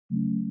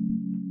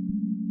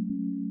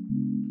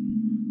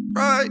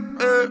Right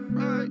there.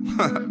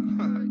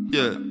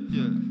 Yeah.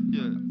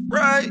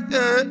 Right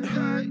there.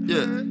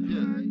 Yeah.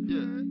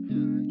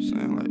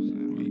 Saying like,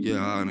 we get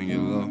high and get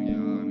low.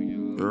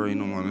 You already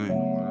know my name.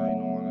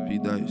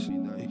 P.Dice,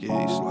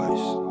 aka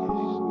Slice.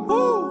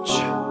 Woo!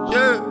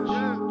 Yeah.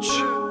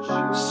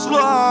 Slice.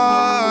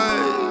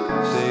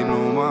 They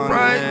know my name.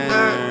 Right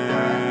there.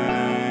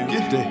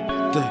 Give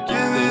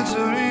it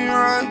to me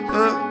right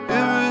there.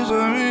 Give it to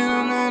me,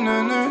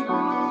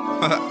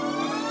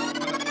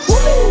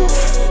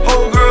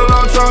 Oh girl,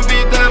 I'm tryna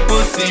beat that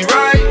pussy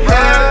right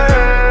here.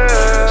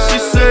 She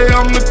say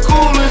I'm the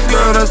coolest,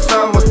 girl, that's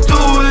how I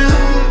do it.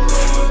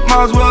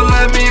 Might as well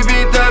let me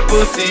beat that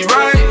pussy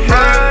right here.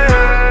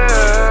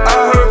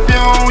 I heard if you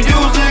don't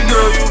use it,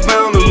 girl, you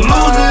bound to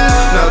lose it.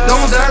 Now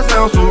don't that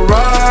sound so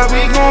right?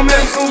 We gon'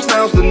 make some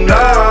sounds tonight.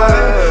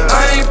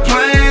 I ain't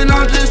playing,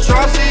 I'm just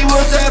tryna see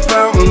what that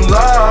fountain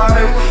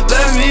like.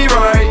 Let me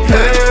right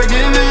here,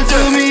 give it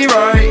to me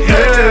right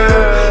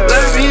here.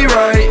 Let me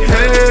right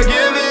here,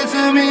 give it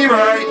to me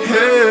right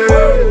here.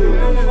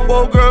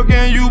 Whoa girl,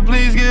 can you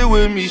please get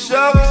with me?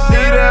 Shall we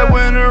see that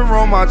winner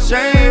on my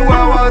chain?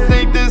 Wow, I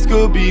think this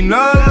could be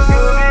nuts.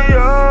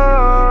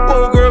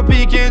 Whoa girl,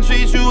 P can't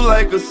treat you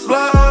like a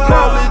slut.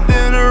 Call it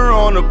dinner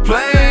on a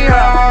plane.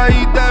 How I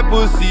eat that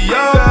pussy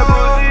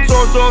up.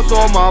 Sauce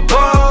on my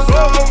bucks.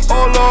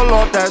 All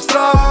off that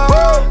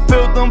stuff.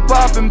 Filled them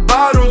poppin'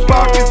 bottles.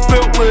 Pockets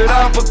filled with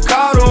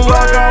avocado.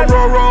 I got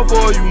roll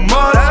for you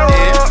much.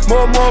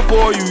 More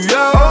for you,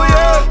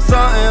 yeah.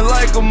 Something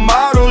like a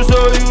model.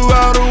 Show you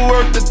how to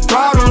work the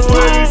throttle.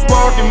 Swear you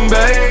sparking,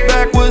 babe.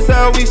 Backwards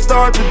how we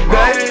start the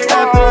day.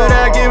 After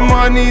that, get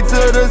money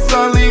to the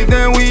sun, leave,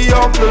 then we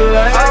off the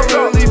lane. I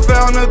really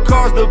found the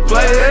cards to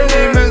play.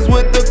 Demons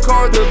with the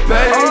card to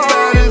pay.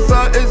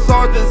 It's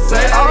hard to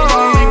say. I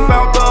really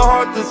found the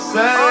heart to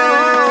say.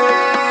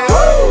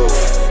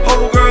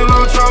 Oh girl,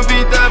 I'm tryna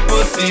beat that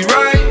pussy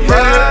right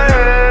here.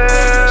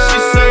 She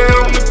say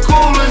I'm the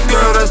coolest,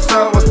 girl, that's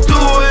how I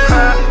do it.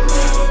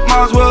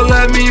 Might as well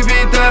let me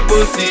beat that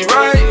pussy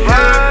right here.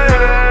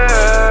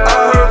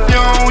 I heard if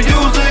you don't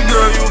use it,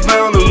 girl, you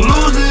bound to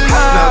lose it.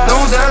 Now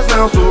don't that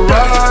sound so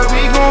right?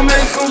 We gon'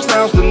 make some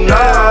sounds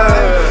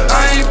tonight.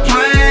 I ain't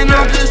playing,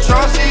 I'm just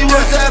tryna see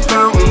what that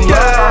fountain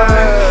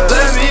like.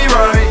 Let me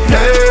right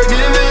here,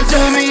 give it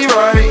to me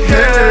right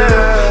here.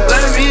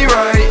 Let me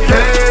right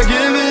here,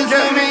 give it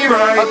to me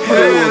right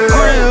here.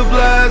 Crib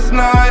last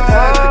night,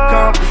 had to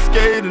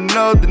confiscate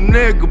another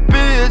nigga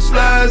bitch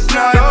last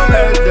night.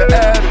 Had to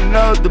add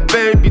another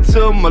baby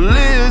to my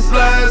list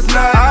last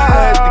night.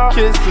 Had to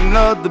kiss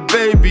another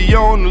baby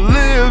on the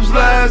lips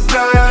last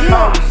night.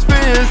 I was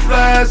pissed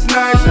last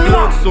night. She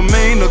looked so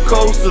mean, the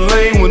coastal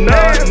lane with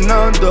nothing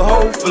under.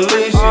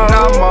 Hopefully she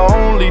not my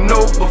only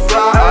note for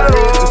fly. I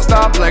didn't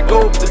stop like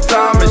over the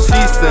time and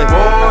she said,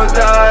 oh,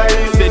 die.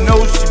 Say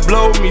no, she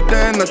blow me,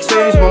 then I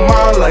changed my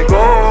mind like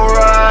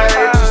alright.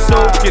 She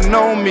soaking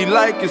on me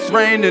like it's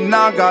raining,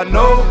 I got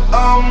no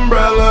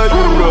umbrella.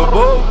 You the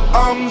boat,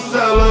 I'm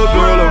seller,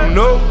 girl, I'm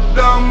no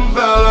dumb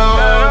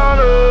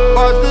fella.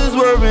 Watch this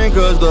swerving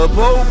cause the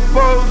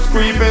popo's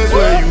creeping.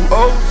 Swear you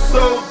oh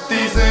so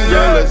decent,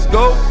 yeah, let's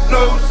go,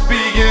 no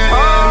speaking.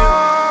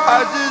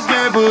 I just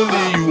can't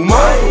believe you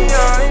mine.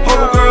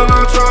 Oh girl,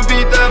 I'm tryna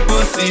beat that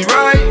pussy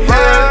right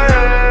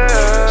here.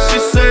 She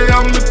say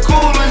I'm the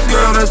coolest,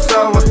 girl, that's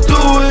how I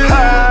do it.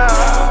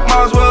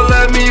 Might as well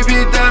let me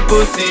beat that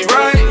pussy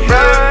right here.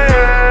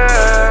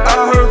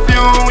 I heard if you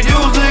don't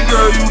use it,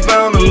 girl, you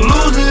bound to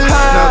lose it.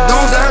 Now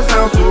don't that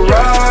sound so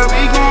right?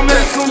 We gon'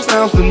 make some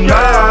sounds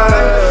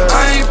tonight.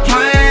 I ain't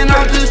playing,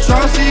 I'm just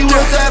tryna see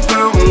what that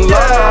fountain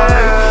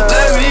like.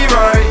 Let me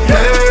right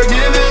here,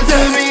 give it to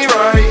me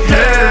right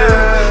here.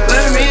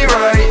 Let me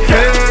right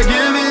here,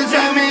 give it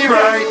to me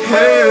right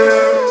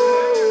here.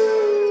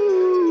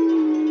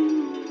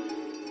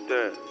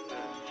 Damn,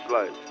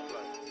 Slice.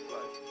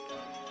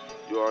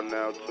 You are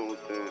now tuned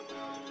in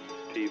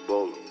P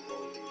BOLA,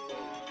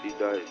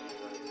 P.Dice,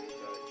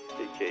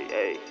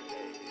 aka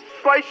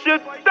Slice your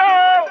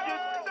dog.